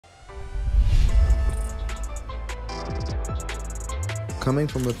Coming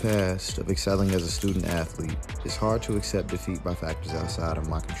from a past of excelling as a student athlete, it's hard to accept defeat by factors outside of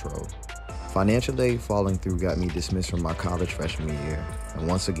my control. Financial aid falling through got me dismissed from my college freshman year, and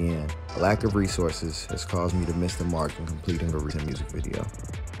once again, a lack of resources has caused me to miss the mark in completing a recent music video.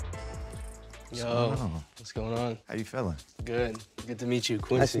 Yo, what's going on? How you feeling? Good. Good to meet you,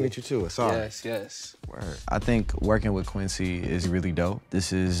 Quincy. Nice to meet you too, Ausar. Yes, yes. Word. I think working with Quincy is really dope.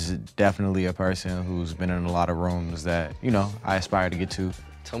 This is definitely a person who's been in a lot of rooms that, you know, I aspire to get to.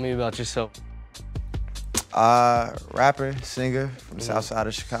 Tell me about yourself. Rapper, singer from the south side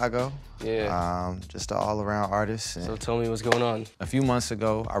of Chicago. Yeah. Just an all-around artist. So tell me what's going on. A few months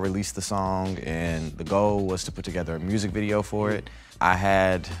ago, I released the song, and the goal was to put together a music video for it. I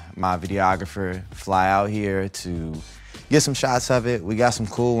had my videographer fly out here to get some shots of it. We got some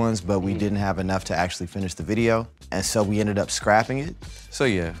cool ones, but we didn't have enough to actually finish the video, and so we ended up scrapping it. So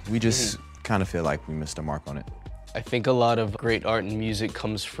yeah, we just kind of feel like we missed the mark on it. I think a lot of great art and music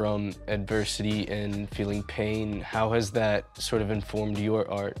comes from adversity and feeling pain. How has that sort of informed your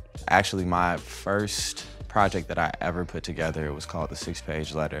art? Actually, my first project that I ever put together was called The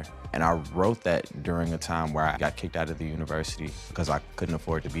 6-Page Letter. And I wrote that during a time where I got kicked out of the university because I couldn't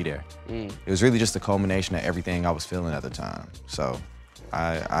afford to be there. It was really just a culmination of everything I was feeling at the time. So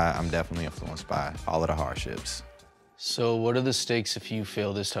I'm definitely influenced by all of the hardships. So what are the stakes if you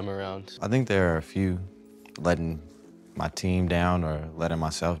fail this time around? I think there are a few. Letting my team down or letting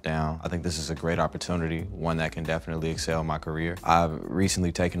myself down. I think this is a great opportunity, one that can definitely excel my career. I've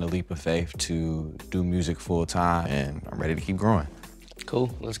recently taken a leap of faith to do music full time, and I'm ready to keep growing.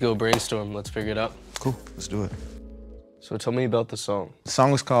 Cool, let's go brainstorm. Let's figure it out. Cool, let's do it. So tell me about the song. The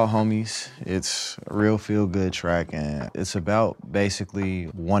song is called Homies. It's a real feel-good track, and it's about basically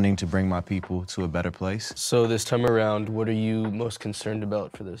wanting to bring my people to a better place. So this time around, what are you most concerned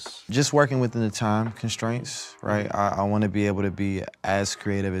about for this? Just working within the time constraints, right? I want to be able to be as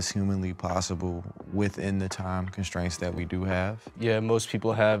creative as humanly possible within the time constraints that we do have. Yeah, most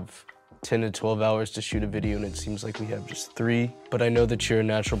people have 10 to 12 hours to shoot a video, and it seems like we have just 3. But I know that you're a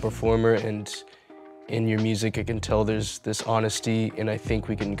natural performer, and in your music, I can tell there's this honesty, and I think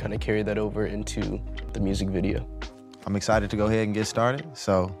we can kind of carry that over into the music video. I'm excited to go ahead and get started,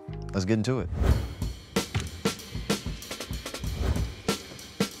 so let's get into it.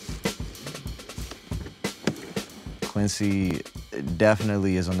 Quincy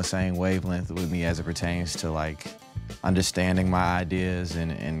definitely is on the same wavelength with me as it pertains to like understanding my ideas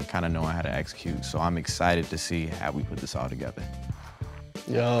and kind of knowing how to execute. So I'm excited to see how we put this all together.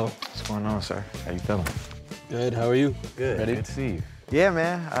 Yo. What's going on, sir? How you feeling? Good, how are you? Good, ready? Good to see you. Yeah,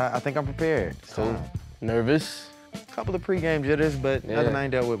 man, I think I'm prepared. Cool. Nervous? A couple of pre-game jitters, but nothing I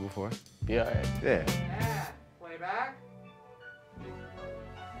ain't dealt with before. Be all right. Yeah. Playback.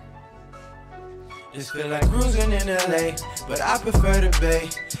 Just feel like cruising in LA, but I prefer the Bay.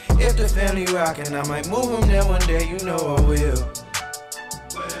 If the family rockin', I might move them there one day, you know I will.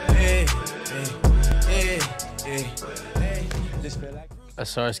 Hey, hey, hey, hey, hey. Just feel like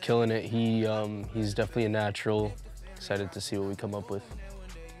Ausar's killing it. He's definitely a natural. Excited to see what we come up with.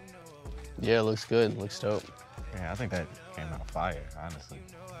 Yeah, it looks good. Looks dope. Yeah, I think that came out fire, honestly.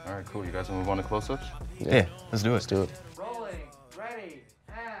 All right, cool. You guys want to move on to close-ups? Yeah, let's do it. Let's do it. rolling, ready,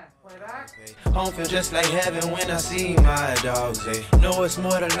 and playback. Home feel just like heaven when I see my dogs, eh. Know it's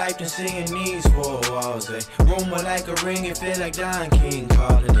more to life than singing these 4 walls, eh. Room more like a ring, it feel like Don King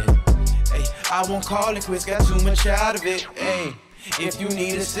calling it. Hey, I won't call it quits, got too much out of it, hey. If you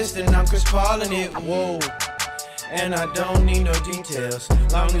need assistance, I'm Chris Paulin' it, whoa. And I don't need no details,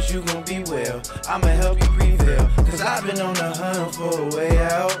 long as you gon' be well, I'ma help you prevail. Cause I've been on the hunt for a way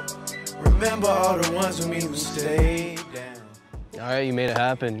out. Remember all the ones with me who stayed down. All right, you made it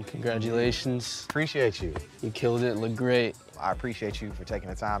happen. Congratulations. Appreciate you. You killed it. Looked great. I appreciate you for taking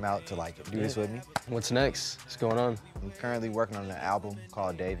the time out to like do this with me. What's next? What's going on? I'm currently working on an album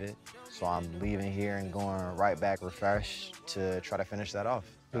called David, so I'm leaving here and going right back refreshed to try to finish that off.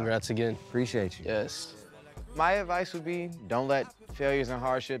 Congrats again. Appreciate you. Yes. My advice would be, don't let failures and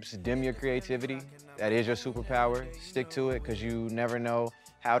hardships dim your creativity. That is your superpower. Stick to it, because you never know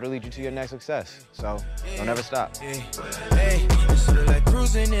how to lead you to your next success. So don't ever stop. Hey, it's like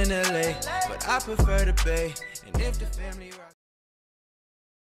cruising in LA, but I prefer the Bay. And if the family